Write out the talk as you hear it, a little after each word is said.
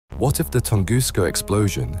What if the Tunguska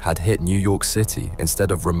explosion had hit New York City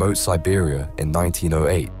instead of remote Siberia in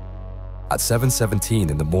 1908? At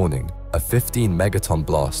 7:17 in the morning, a 15-megaton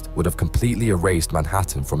blast would have completely erased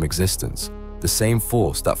Manhattan from existence. The same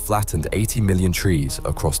force that flattened 80 million trees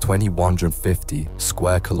across 2,150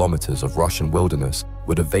 square kilometers of Russian wilderness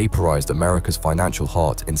would have vaporized America's financial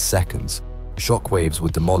heart in seconds. Shockwaves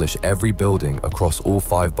would demolish every building across all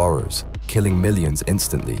 5 boroughs, killing millions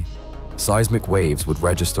instantly. Seismic waves would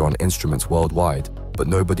register on instruments worldwide, but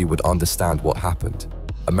nobody would understand what happened.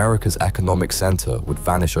 America's economic center would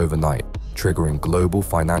vanish overnight, triggering global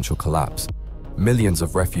financial collapse. Millions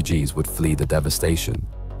of refugees would flee the devastation,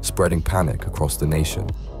 spreading panic across the nation.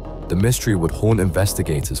 The mystery would haunt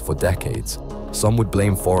investigators for decades. Some would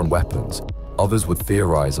blame foreign weapons, others would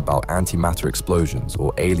theorize about antimatter explosions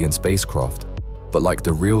or alien spacecraft. But like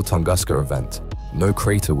the real Tunguska event, no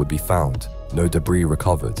crater would be found, no debris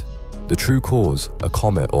recovered. The true cause, a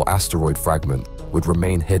comet or asteroid fragment, would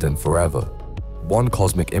remain hidden forever. One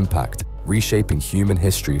cosmic impact, reshaping human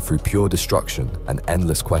history through pure destruction and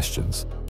endless questions.